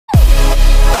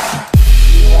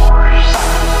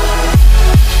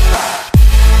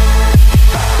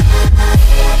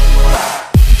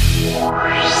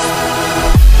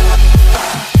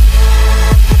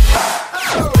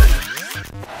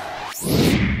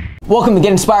Welcome to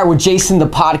Get Inspired with Jason, the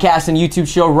podcast and YouTube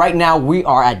show. Right now, we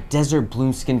are at Desert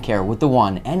Bloom Skincare with the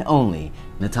one and only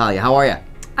Natalya. How are you?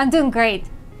 I'm doing great.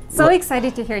 So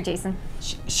excited to hear Jason.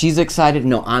 She's excited.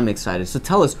 No, I'm excited. So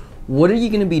tell us, what are you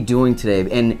going to be doing today,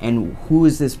 and who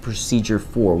is this procedure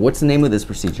for? What's the name of this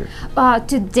procedure?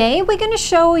 Today, we're going to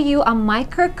show you a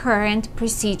microcurrent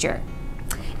procedure.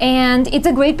 And it's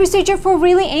a great procedure for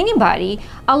really anybody.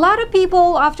 A lot of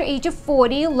people after age of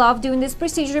 40 love doing this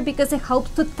procedure because it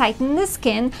helps to tighten the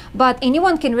skin, but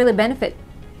anyone can really benefit.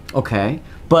 Okay,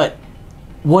 but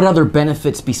what other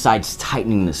benefits besides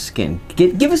tightening the skin?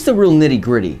 Give us the real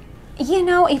nitty-gritty. You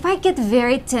know, if I get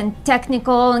very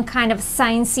technical and kind of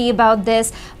sciencey about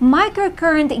this,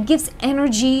 microcurrent gives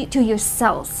energy to your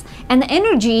cells, and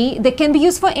energy that can be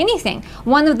used for anything.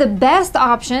 One of the best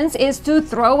options is to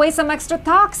throw away some extra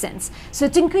toxins. So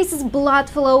it increases blood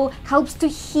flow, helps to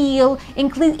heal,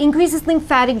 increases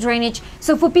lymphatic drainage.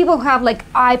 So for people who have like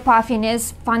eye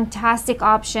puffiness, fantastic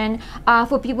option.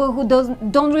 For people who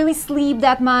don't really sleep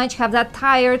that much, have that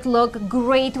tired look,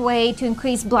 great way to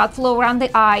increase blood flow around the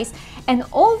eyes. And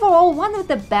overall, one of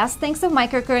the best things of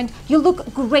microcurrent, you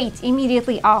look great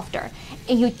immediately after.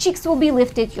 And your cheeks will be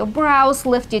lifted, your brows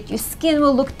lifted, your skin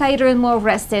will look tighter and more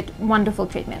rested. Wonderful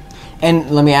treatment. And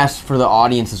let me ask for the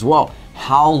audience as well,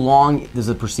 how long does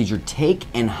the procedure take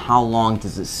and how long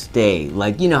does it stay?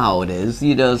 Like, you know how it is,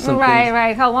 you know, some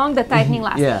Right. How long the tightening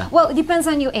lasts. Yeah. Well, it depends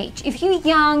on your age. If you're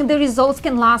young, the results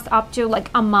can last up to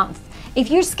like a month. If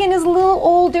your skin is a little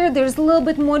older, there's a little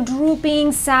bit more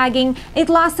drooping, sagging, it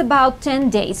lasts about 10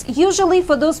 days. Usually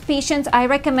for those patients, I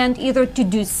recommend either to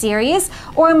do series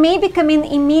or maybe come in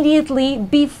immediately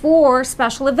before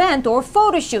special event or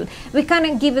photo shoot. We kind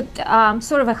of give it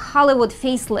sort of a Hollywood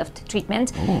facelift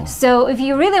treatment. Ooh. So if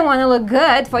you really want to look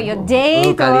good for your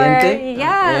date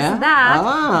that's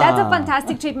a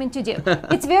fantastic treatment to do.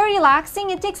 It's very relaxing.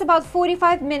 It takes about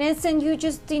 45 minutes and you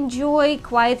just enjoy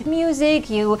quiet music.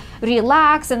 You relax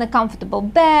in a comfortable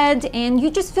bed and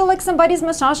you just feel like somebody's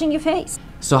massaging your face.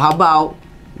 So how about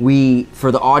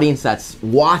for the audience that's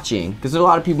watching, because a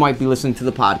lot of people might be listening to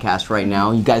the podcast right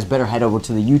now, you guys better head over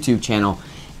to the YouTube channel,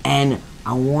 and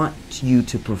I want you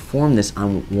to perform this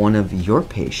on one of your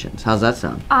patients. How's that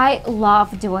sound? I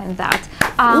love doing that.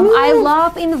 I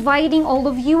love inviting all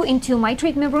of you into my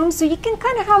treatment room so you can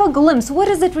kind of have a glimpse. What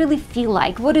does it really feel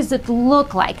like? What does it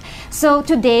look like? So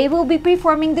today we'll be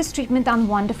performing this treatment on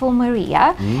wonderful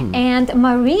Maria. And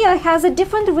Maria has a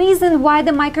different reason why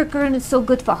the microcurrent is so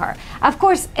good for her. Of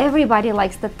course, everybody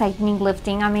likes the tightening,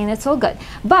 lifting. I mean, it's all good.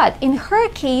 But in her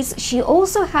case, she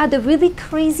also had a really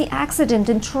crazy accident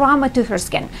and trauma to her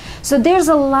skin. So there's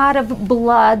a lot of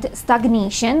blood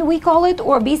stagnation, we call it,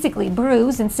 or basically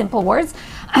bruise in simple words.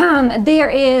 There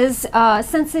is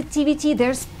sensitivity,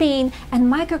 there's pain,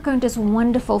 and microcurrent is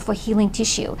wonderful for healing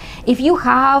tissue. If you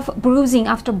have bruising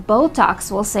after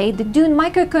Botox, we'll say, the doing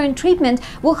microcurrent treatment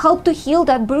will help to heal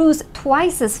that bruise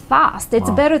twice as fast. It's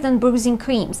better than bruising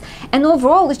creams. And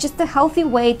overall, it's just a healthy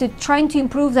way to trying to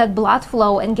improve that blood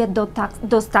flow and get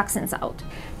those toxins out.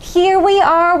 Here we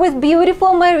are with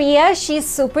beautiful Maria. She's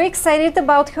super excited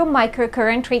about her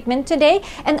microcurrent treatment today.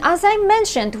 And as I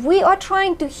mentioned, we are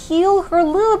trying to heal her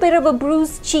little bit of a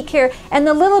bruised cheek here and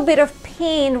a little bit of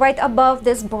pain right above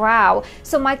this brow.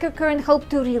 So microcurrent helps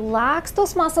to relax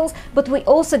those muscles, but we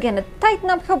also gonna tighten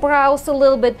up her brows a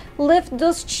little bit, lift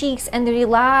those cheeks and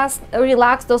relax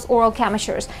those oral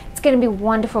commissures. It's gonna be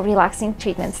wonderful, relaxing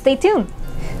treatment. Stay tuned.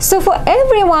 So for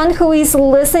everyone who is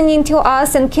listening to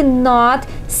us and cannot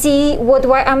see what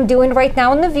I'm doing right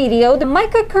now in the video, the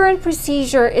microcurrent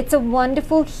procedure, it's a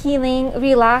wonderful healing,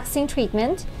 relaxing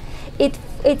treatment. It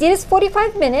is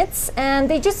 45 minutes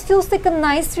and it just feels like a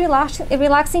nice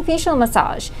relaxing facial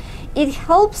massage. It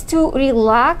helps to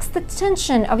relax the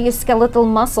tension of your skeletal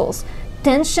muscles,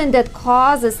 tension that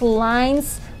causes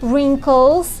lines,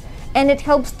 wrinkles, and it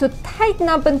helps to tighten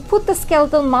up and put the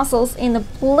skeletal muscles in a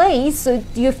place so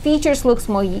your features look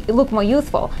more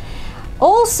youthful.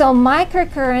 Also,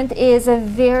 microcurrent is a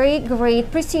very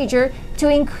great procedure to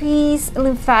increase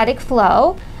lymphatic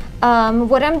flow.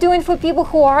 What I'm doing for people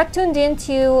who are tuned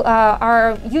into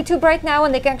our YouTube right now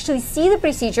and they can actually see the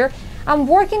procedure, I'm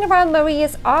working around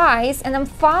Maria's eyes and I'm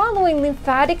following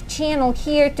lymphatic channel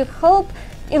here to help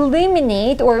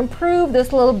eliminate or improve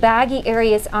those little baggy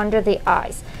areas under the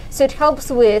eyes. So it helps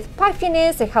with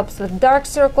puffiness, it helps with dark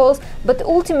circles, but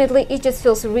ultimately it just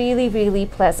feels really, really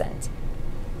pleasant.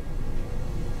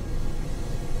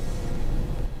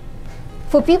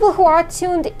 For people who are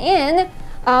tuned in,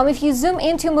 if you zoom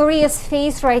into Maria's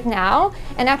face right now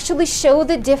and actually show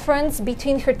the difference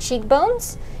between her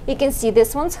cheekbones, you can see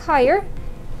this one's higher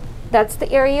That's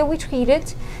the area we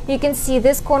treated. You can see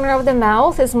this corner of the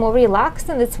mouth is more relaxed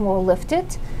and it's more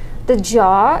lifted. The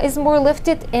jaw is more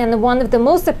lifted, and one of the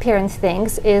most apparent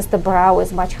things is the brow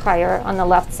is much higher on the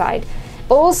left side.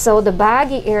 Also, the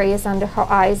baggy areas under her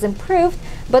eyes improved,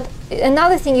 but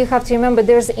another thing you have to remember,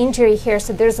 there's injury here,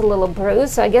 so there's a little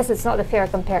bruise, so I guess it's not a fair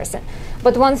comparison.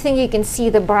 But one thing you can see,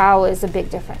 the brow is a big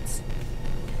difference.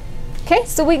 Okay,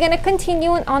 so we're gonna continue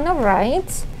on the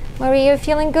right. Maria, you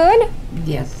feeling good?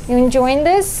 Yes. You enjoying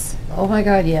this? Oh my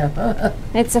God, yeah.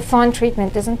 It's a fun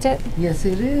treatment, isn't it? Yes,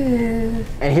 it is.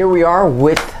 And here we are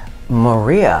with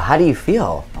Maria. How do you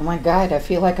feel? Oh my God, I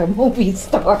feel like a movie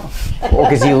star. Well,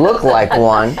 because you look like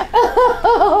one.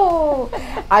 Oh,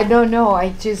 I don't know.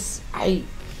 I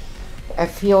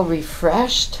feel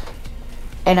refreshed,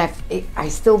 and I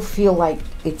still feel like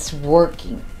it's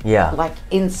working. Yeah. Like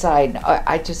inside,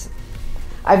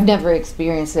 I've never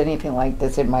experienced anything like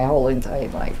this in my whole entire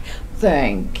life.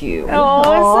 Thank you.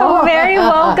 Oh, so very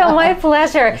welcome. My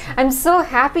pleasure. I'm so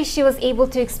happy she was able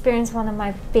to experience one of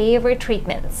my favorite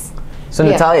treatments. So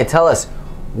Natalya, tell us,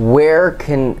 where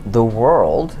can the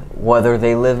world, whether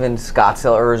they live in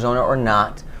Scottsdale, Arizona or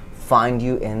not, find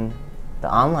you in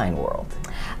the online world?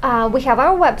 We have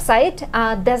our website,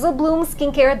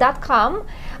 dazzlebloomskincare.com.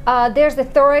 There's a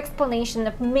thorough explanation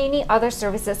of many other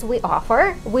services we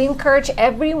offer. We encourage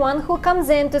everyone who comes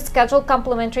in to schedule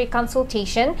complimentary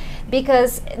consultation,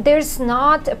 because there's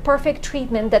not a perfect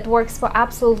treatment that works for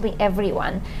absolutely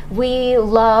everyone. We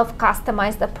love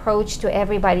customized approach to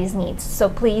everybody's needs. So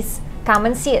please come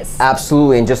and see us.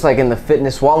 Absolutely, and just like in the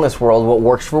fitness wellness world, what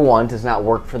works for one does not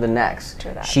work for the next.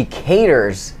 True that. She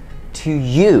caters to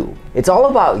you. It's all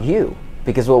about you,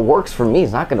 because what works for me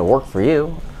is not going to work for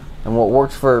you. And what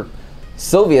works for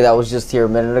Sylvia, that was just here a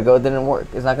minute ago, didn't work.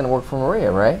 It's not going to work for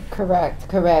Maria, right? Correct,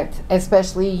 correct.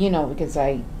 Especially, because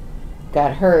I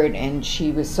got hurt and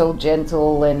she was so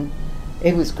gentle, and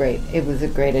it was great. It was a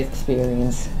great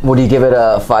experience. Would you give it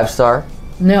a 5-star?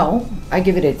 No, I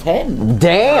give it a 10.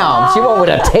 Damn, she went with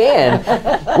a 10.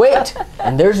 Wait,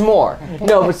 and there's more.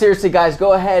 No, but seriously, guys,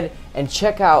 go ahead and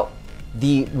check out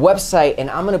the website,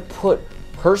 and I'm going to put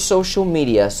her social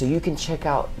media so you can check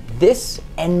out this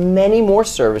and many more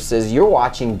services. You're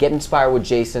watching Get Inspired with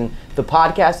Jason, the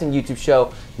podcast and YouTube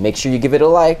show. Make sure you give it a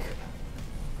like,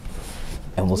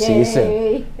 and we'll see you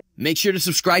soon. Make sure to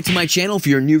subscribe to my channel if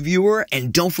you're a new viewer,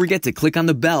 and don't forget to click on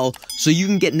the bell so you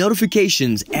can get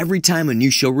notifications every time a new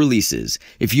show releases.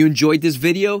 If you enjoyed this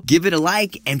video, give it a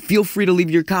like and feel free to leave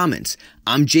your comments.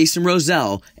 I'm Jason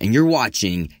Rosell, and you're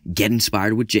watching Get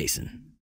Inspired with Jason.